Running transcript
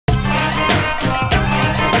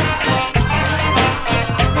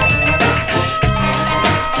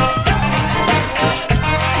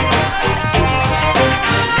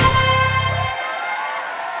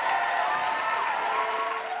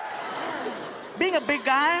being a big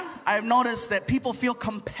guy, I've noticed that people feel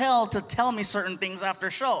compelled to tell me certain things after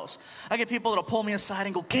shows. I get people that'll pull me aside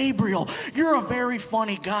and go, Gabriel, you're a very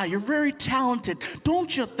funny guy. You're very talented.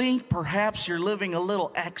 Don't you think perhaps you're living a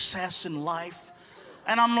little excess in life?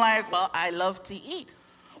 And I'm like, well, I love to eat.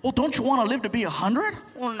 Well, don't you want to live to be 100?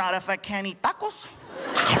 Well, not if I can't eat tacos.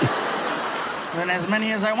 Then as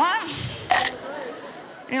many as I want.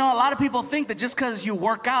 You know, a lot of people think that just because you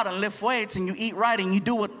work out and lift weights and you eat right and you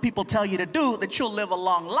do what people tell you to do, that you'll live a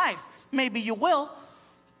long life. Maybe you will,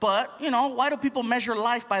 but, you know, why do people measure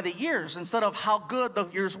life by the years instead of how good the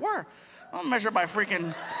years were? I'll measure by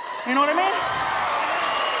freaking, you know what I mean?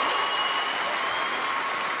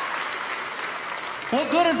 What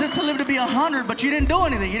good is it to live to be 100, but you didn't do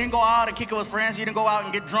anything? You didn't go out and kick it with friends. You didn't go out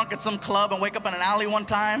and get drunk at some club and wake up in an alley one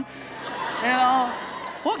time. You know?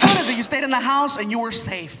 What good is it? You stayed in the house and you were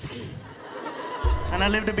safe. And I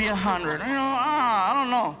lived to be 100. You know, I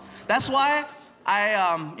don't know. That's why I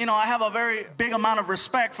have a very big amount of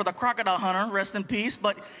respect for the crocodile hunter, rest in peace.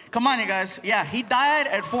 But come on, you guys. Yeah, he died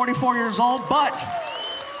at 44 years old, but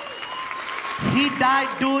he died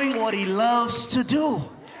doing what he loves to do.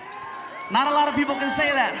 Not a lot of people can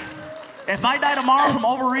say that. If I die tomorrow from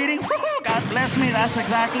overeating, God bless me, that's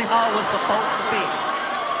exactly how it was supposed to be.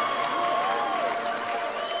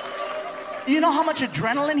 You know how much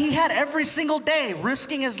adrenaline he had every single day,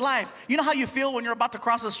 risking his life. You know how you feel when you're about to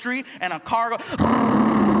cross the street and a car goes,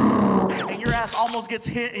 and your ass almost gets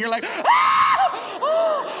hit, and you're like,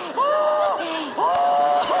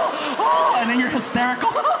 and then you're hysterical.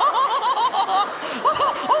 Oh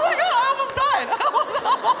my God, I almost died.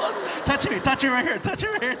 Touch me right here, touch me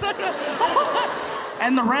right here, touch me.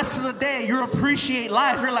 And the rest of the day, you appreciate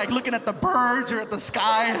life. You're like looking at the birds, you're at the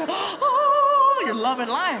sky. You're loving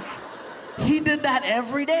life. He did that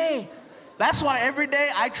every day. That's why every day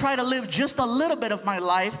I try to live just a little bit of my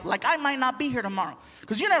life like I might not be here tomorrow.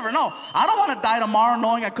 Because you never know. I don't want to die tomorrow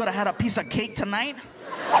knowing I could have had a piece of cake tonight.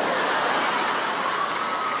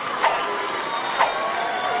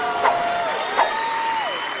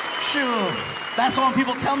 Shoot. That's why when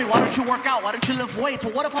people tell me, why don't you work out? Why don't you lift weights?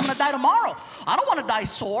 Well, what if I'm going to die tomorrow? I don't want to die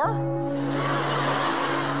sore.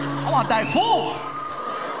 I want to die full.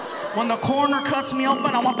 When the coroner cuts me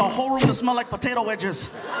open, I want the whole room to smell like potato wedges.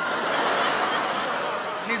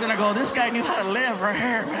 And he's gonna go, this guy knew how to live right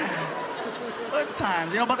here, man. Good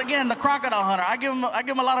times, you know. But again, the crocodile hunter, I give him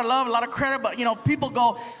a lot of love, a lot of credit. But you know, people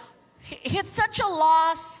go, it's such a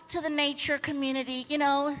loss to the nature community. You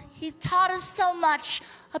know, he taught us so much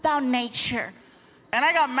about nature. And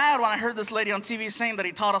I got mad when I heard this lady on TV saying that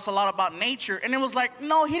he taught us a lot about nature. And it was like,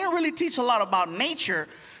 no, he didn't really teach a lot about nature.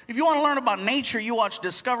 If you want to learn about nature, you watch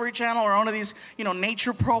Discovery Channel or one of these, you know,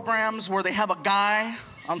 nature programs where they have a guy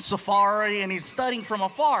on safari and he's studying from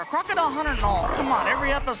afar. Crocodile hunter, no, come on,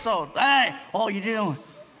 every episode. Hey, what you doing?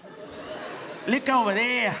 Look over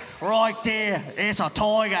there, right there. It's a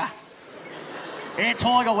tiger. That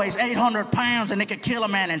tiger weighs 800 pounds and it could kill a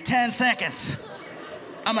man in 10 seconds.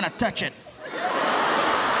 I'm gonna touch it.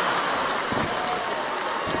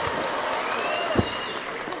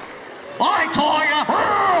 All right, tiger.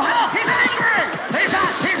 He's angry.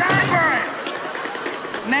 He's angry.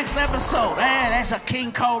 Next episode. Hey, that's a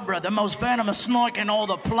king cobra, the most venomous snake in all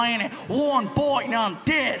the planet. One bite and I'm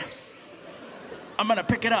dead. I'm gonna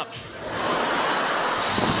pick it up.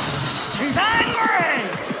 He's angry.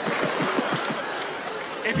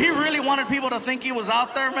 If he really wanted people to think he was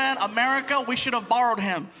out there, man, America, we should have borrowed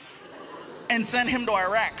him and sent him to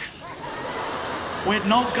Iraq with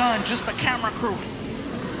no gun, just a camera crew.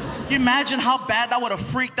 Can you imagine how bad that would have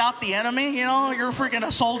freaked out the enemy? You know, you're freaking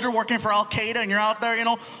a soldier working for Al Qaeda and you're out there, you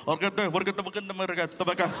know.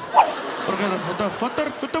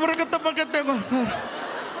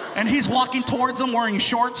 And he's walking towards them wearing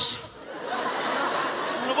shorts.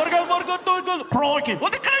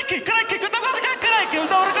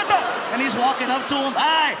 And he's walking up to him.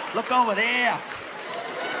 Hey, look over there.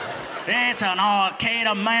 It's an Al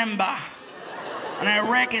Qaeda member. An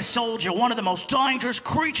Iraqi soldier, one of the most dangerous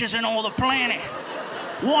creatures in all the planet.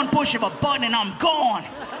 One push of a button and I'm gone.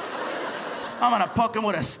 I'm gonna poke him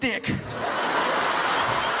with a stick.